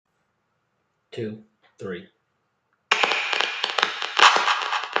Two, three.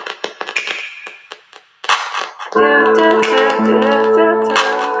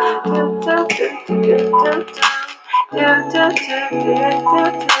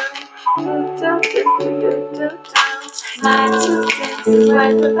 My 2 cents is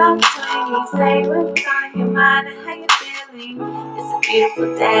worth about 20. Say what's on your mind and how you feeling. It's a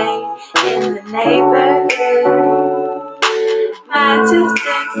beautiful day in the neighborhood. My 2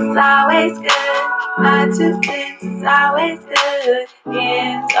 cents is always good. My 2 cents is always good.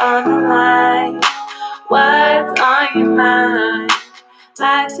 Hands on the line. What's on your mind?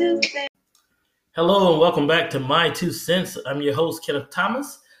 My 2 cents. Hello and welcome back to My Two Cents. I'm your host, Kenneth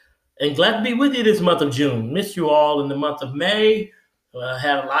Thomas, and glad to be with you this month of June. Missed you all in the month of May.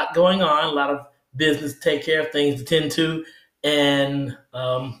 Had a lot going on, a lot of business to take care of, things to tend to, and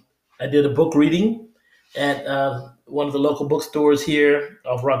I did a book reading at one of the local bookstores here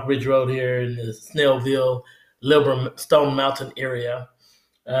off Rock Ridge Road here in the Snellville, Lilburn, Stone Mountain area.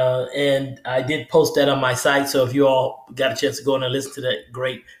 And I did post that on my site. So if you all got a chance to go in and listen to that,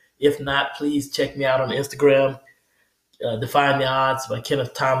 great. If not, please check me out on Instagram, Define the Odds by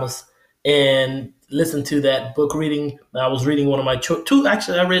Kenneth Thomas, and listen to that book reading. I was reading one of my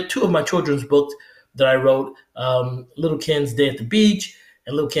I read two of my children's books that I wrote, Little Ken's Day at the Beach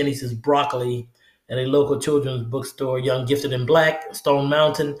and Little Ken Eats His Broccoli at a local children's bookstore, Young Gifted in Black, Stone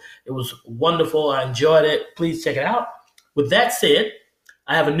Mountain. It was wonderful. I enjoyed it. Please check it out. With that said,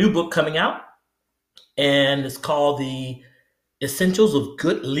 I have a new book coming out, and it's called The Essentials of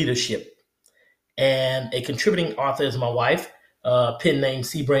Good Leadership. And a contributing author is my wife, pen name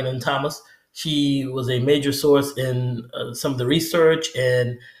C. Brandon Thomas. She was a major source in some of the research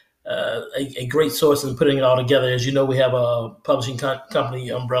and a great source in putting it all together. As you know, we have a publishing company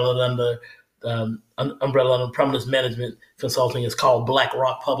umbrella under Prominence Management Consulting. It's called Black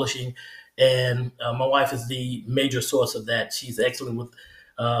Rock Publishing, and my wife is the major source of that. She's excellent with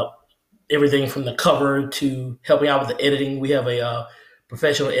uh, everything from the cover to helping out with the editing. We have a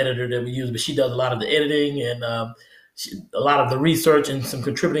professional editor that we use, but she does a lot of the editing and a lot of the research and some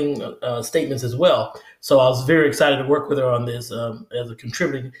contributing statements as well. So I was very excited to work with her on this as a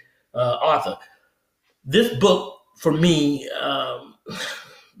contributing author. This book, for me,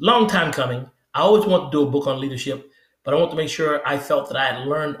 long time coming. I always wanted to do a book on leadership, but I want to make sure I felt that I had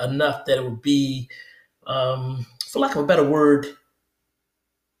learned enough that it would be, for lack of a better word,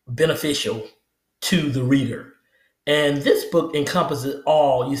 beneficial to the reader. And this book encompasses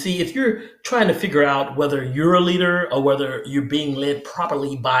all. You see, if you're trying to figure out whether you're a leader or whether you're being led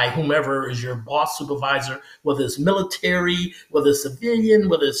properly by whomever is your boss, supervisor, whether it's military, whether it's civilian,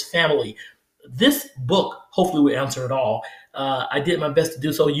 whether it's family, this book hopefully will answer it all. I did my best to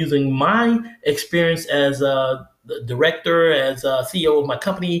do so using my experience as a director, as a CEO of my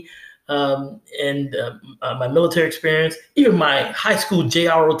company, and my military experience, even my high school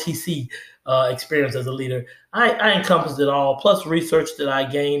JROTC experience as a leader. I encompassed it all, plus research that I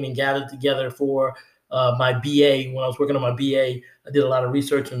gained and gathered together for my BA. When I was working on my BA, I did a lot of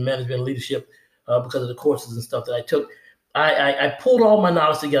research in management and leadership because of the courses and stuff that I took. I pulled all my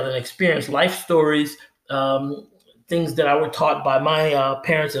knowledge together and experienced life stories, things that I were taught by my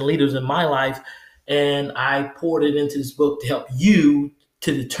parents and leaders in my life, and I poured it into this book to help you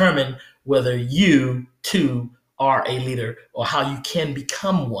to determine whether you too are a leader or how you can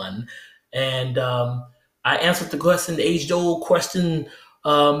become one. And I answered the question, the age-old question: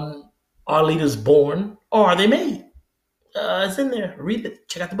 Are leaders born or are they made? It's in there. Read it.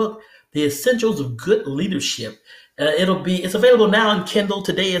 Check out the book, The Essentials of Good Leadership. It's available now in Kindle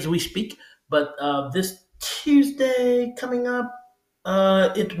today as we speak. But this Tuesday coming up,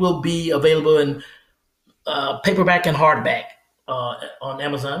 it will be available in paperback and hardback on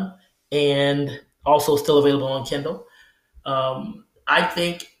Amazon, and also still available on Kindle. I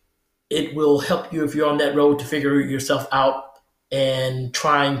think it will help you if you're on that road to figure yourself out and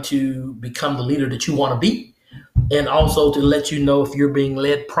trying to become the leader that you want to be, and also to let you know if you're being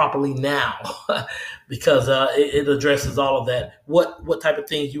led properly now, because it addresses all of that. What type of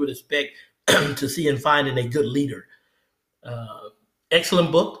things you would expect to see and find in a good leader. Uh,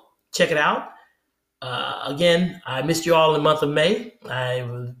 Excellent book. Check it out. Again, I missed you all in the month of May.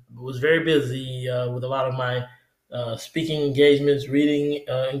 I was very busy with a lot of my speaking engagements, reading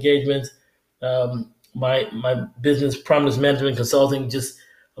engagements, my business, Prominence Management Consulting, just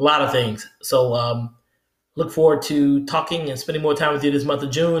a lot of things. So look forward to talking and spending more time with you this month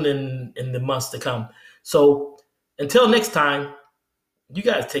of June and in the months to come. So until next time, you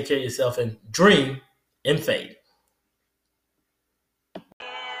guys take care of yourself and dream and fade.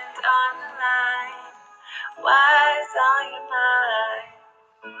 Hands on the line. What's on your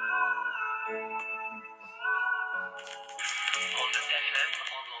mind?